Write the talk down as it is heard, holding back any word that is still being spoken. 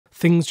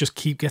things just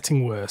keep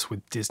getting worse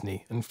with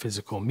Disney and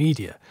physical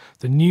media.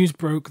 The news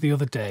broke the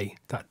other day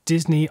that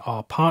Disney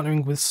are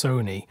partnering with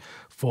Sony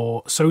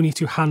for Sony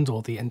to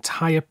handle the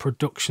entire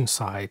production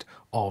side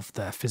of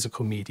their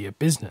physical media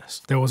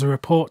business. There was a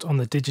report on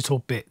the Digital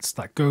Bits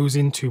that goes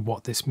into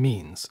what this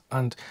means,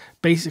 and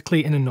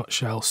basically in a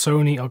nutshell,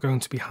 Sony are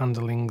going to be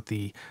handling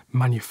the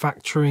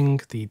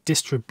manufacturing, the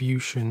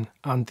distribution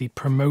and the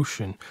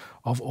promotion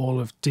of all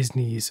of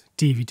Disney's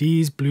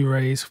DVDs,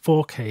 Blu-rays,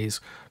 4Ks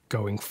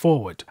going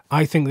forward.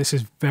 I think this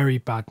is very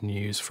bad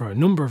news for a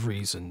number of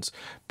reasons.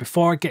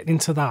 Before I get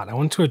into that, I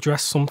want to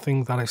address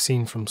something that I've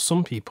seen from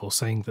some people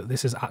saying that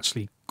this is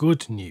actually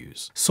good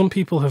news. Some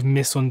people have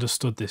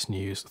misunderstood this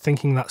news,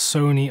 thinking that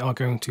Sony are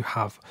going to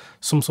have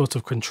some sort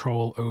of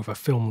control over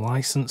film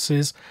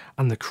licenses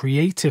and the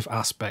creative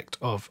aspect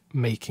of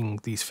making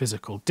these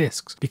physical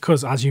discs.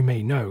 Because as you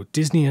may know,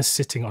 Disney is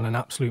sitting on an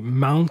absolute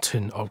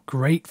mountain of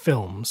great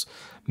films,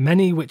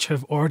 many which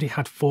have already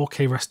had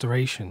 4K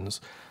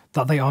restorations,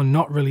 that they are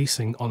not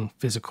releasing on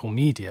physical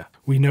media.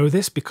 We know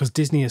this because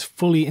Disney is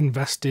fully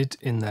invested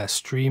in their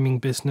streaming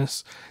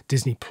business.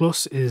 Disney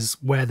Plus is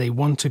where they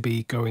want to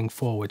be going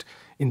forward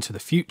into the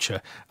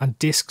future, and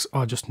discs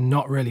are just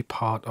not really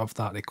part of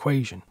that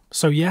equation.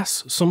 So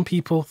yes, some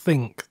people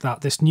think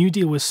that this new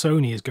deal with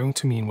Sony is going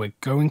to mean we're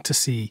going to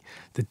see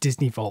the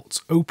Disney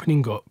vaults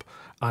opening up,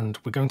 and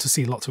we're going to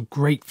see lots of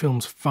great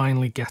films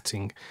finally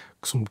getting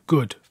some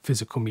good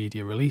physical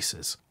media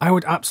releases. I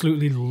would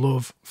absolutely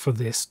love for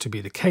this to be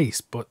the case,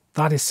 but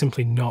that is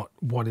simply not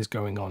what is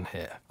going on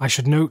here. I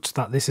should note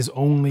that this is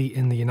only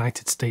in the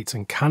United States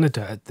and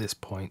Canada at this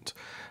point,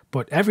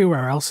 but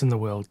everywhere else in the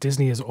world,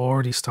 Disney is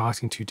already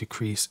starting to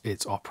decrease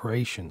its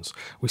operations.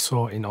 We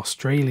saw in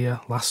Australia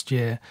last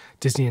year,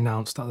 Disney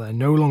announced that they're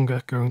no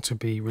longer going to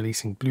be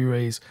releasing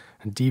Blu-rays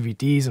and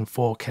DVDs and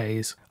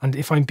 4Ks. And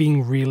if I'm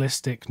being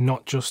realistic,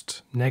 not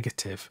just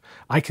negative,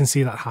 I can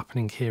see that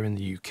happening here in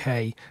the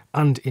UK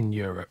and in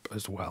Europe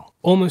as well.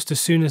 Almost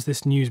as soon as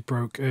this news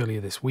broke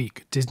earlier this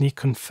week, Disney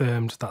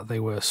confirmed that they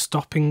were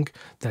stopping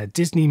their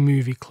Disney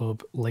Movie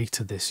Club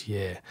later this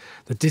year.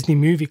 The Disney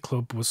Movie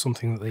Club was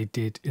something that they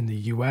did in the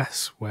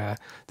US, where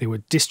they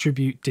would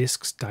distribute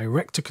discs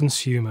direct to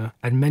consumer,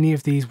 and many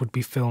of these would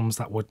be films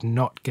that would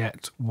not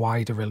get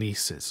wider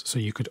releases, so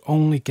you could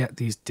only get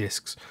these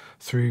discs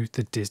through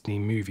the Disney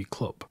Movie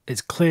Club.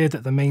 It's clear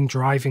that the main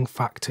driving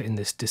factor in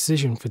this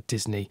decision for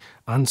Disney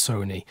and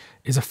Sony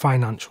is a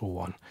financial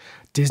one.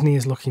 Disney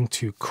is looking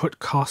to cut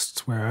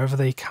costs wherever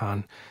they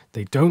can.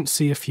 They don't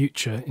see a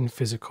future in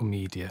physical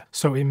media,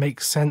 so it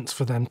makes sense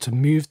for them to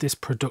move this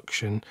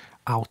production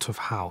out of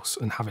house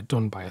and have it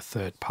done by a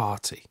third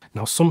party.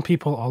 Now, some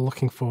people are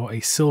looking for a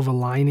silver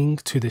lining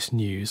to this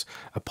news,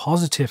 a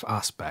positive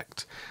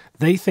aspect.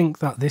 They think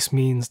that this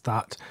means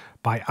that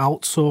by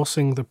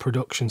outsourcing the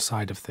production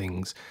side of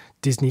things,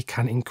 Disney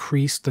can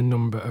increase the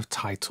number of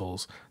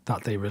titles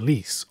that they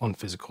release on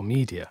physical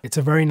media. It's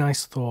a very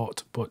nice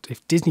thought, but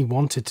if Disney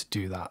wanted to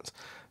do that,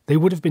 they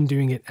would have been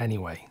doing it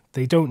anyway.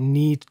 They don't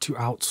need to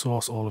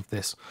outsource all of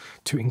this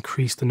to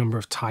increase the number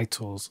of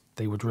titles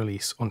they would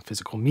release on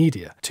physical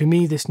media. To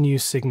me, this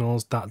news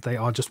signals that they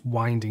are just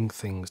winding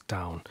things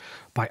down.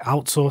 By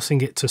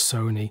outsourcing it to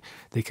Sony,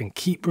 they can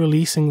keep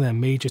releasing their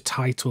major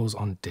titles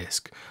on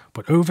disc,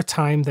 but over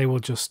time they will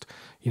just,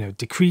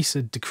 decrease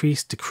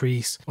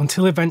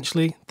until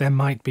eventually there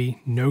might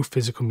be no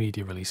physical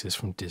media releases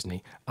from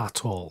Disney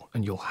at all,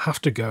 and you'll have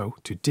to go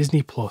to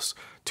Disney Plus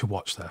to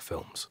watch their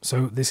films.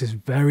 So this is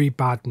very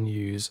bad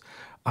news.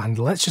 And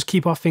let's just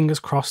keep our fingers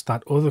crossed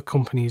that other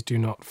companies do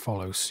not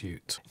follow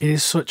suit. It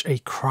is such a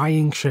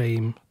crying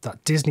shame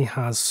that Disney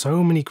has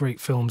so many great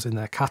films in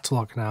their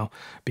catalogue now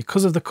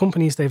because of the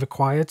companies they've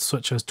acquired,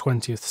 such as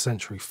 20th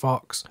Century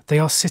Fox. They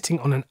are sitting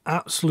on an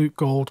absolute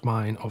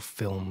goldmine of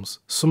films,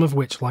 some of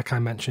which, like I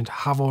mentioned,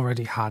 have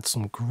already had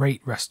some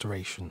great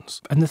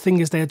restorations. And the thing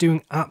is, they are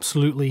doing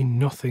absolutely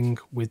nothing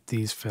with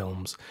these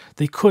films.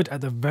 They could,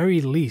 at the very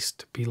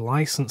least, be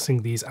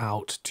licensing these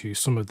out to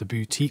some of the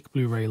boutique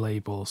Blu-ray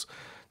labels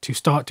to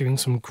start doing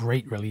some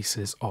great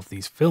releases of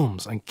these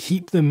films and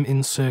keep them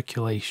in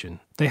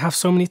circulation. They have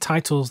so many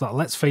titles that,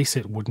 let's face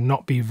it, would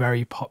not be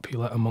very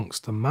popular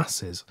amongst the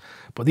masses,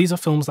 but these are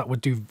films that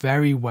would do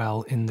very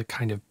well in the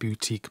kind of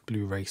boutique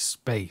Blu-ray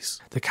space.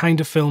 The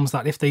kind of films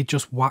that if they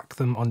just whack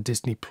them on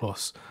Disney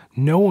Plus,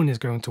 no one is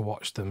going to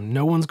watch them,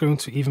 no one's going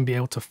to even be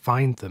able to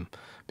find them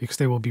because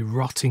they will be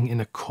rotting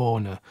in a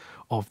corner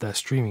of their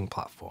streaming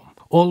platform.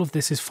 All of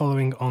this is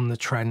following on the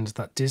trend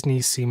that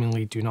Disney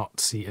seemingly do not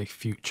see a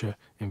future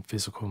in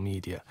physical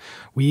media.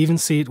 We even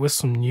see it with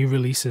some new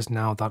releases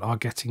now that are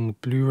getting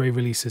Blu-ray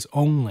releases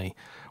only,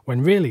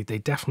 when really they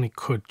definitely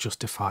could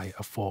justify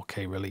a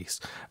 4K release.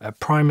 A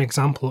prime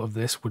example of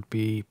this would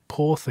be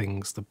Poor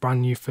Things, the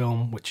brand new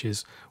film which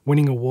is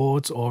winning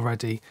awards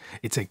already.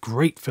 It's a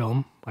great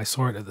film. I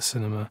saw it at the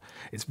cinema.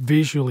 It's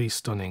visually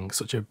stunning,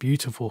 such a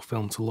beautiful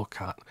film to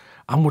look at,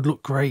 and would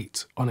look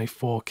great on a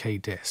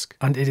 4K disc.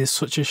 And it is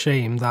such a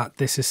shame that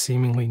this is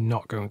seemingly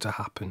not going to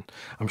happen.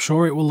 I'm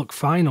sure it will look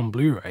fine on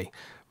Blu-ray,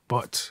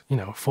 But, you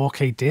know, a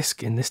 4K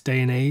disc in this day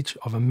and age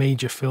of a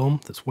major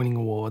film that's winning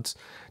awards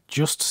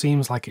just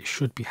seems like it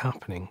should be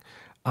happening,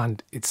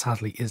 and it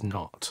sadly is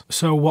not.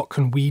 So what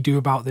can we do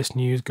about this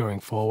news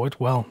going forward?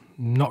 Well,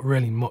 not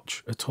really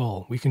much at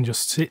all. We can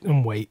just sit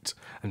and wait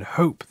and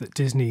hope that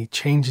Disney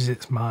changes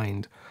its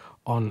mind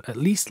on at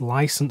least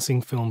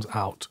licensing films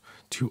out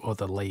to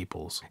other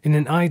labels. In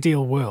an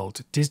ideal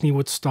world, Disney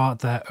would start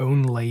their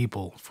own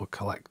label for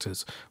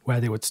collectors,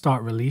 where they would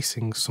start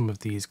releasing some of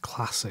these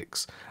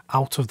classics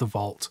out of the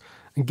vault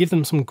and give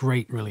them some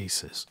great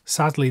releases.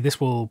 Sadly,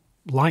 this will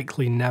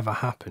likely never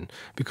happen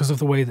because of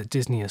the way that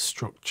Disney is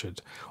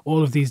structured.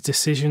 All of these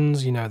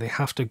decisions, you know, they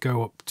have to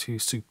go up to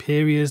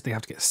superiors, they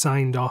have to get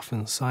signed off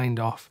and signed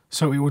off.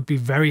 So it would be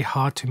very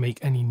hard to make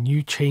any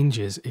new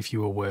changes if you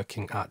were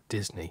working at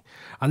Disney.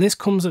 And this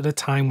comes at a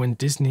time when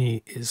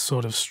Disney is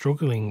sort of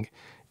struggling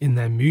in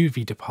their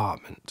movie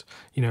department.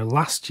 You know,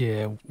 last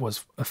year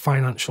was a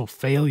financial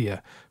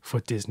failure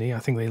for Disney. I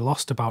think they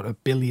lost about $1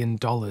 billion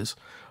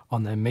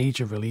on their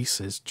major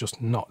releases,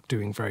 just not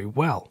doing very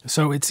well.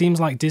 So it seems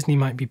like Disney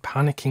might be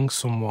panicking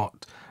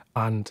somewhat,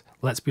 and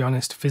let's be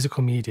honest,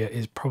 physical media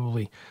is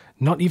probably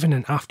not even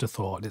an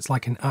afterthought, it's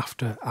like an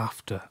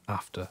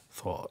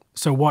afterthought.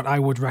 So what I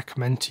would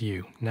recommend to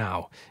you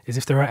now is,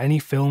 if there are any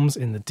films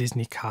in the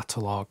Disney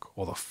catalogue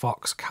or the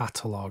Fox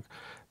catalogue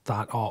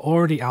that are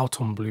already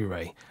out on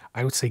Blu-ray,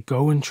 I would say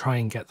go and try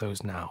and get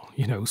those now.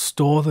 You know,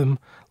 store them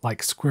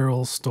like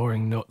squirrels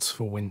storing nuts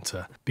for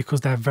winter, because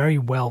there very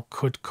well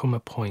could come a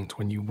point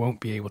when you won't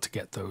be able to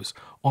get those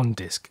on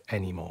disc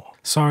anymore.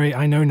 Sorry,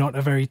 I know not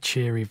a very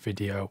cheery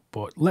video,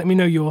 but let me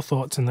know your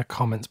thoughts in the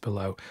comments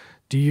below.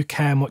 Do you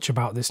care much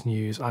about this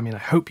news? I mean, I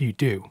hope you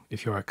do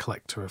if you're a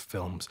collector of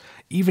films.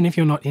 Even if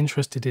you're not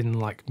interested in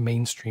like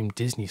mainstream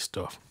Disney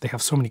stuff, they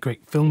have so many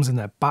great films in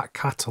their back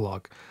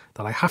catalogue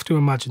that I have to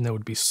imagine there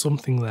would be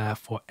something there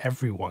for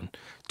everyone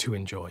to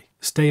enjoy.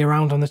 Stay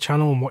around on the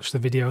channel and watch the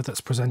video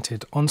that's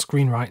presented on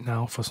screen right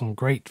now for some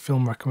great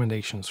film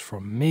recommendations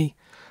from me.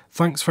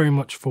 Thanks very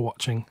much for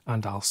watching,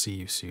 and I'll see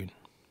you soon.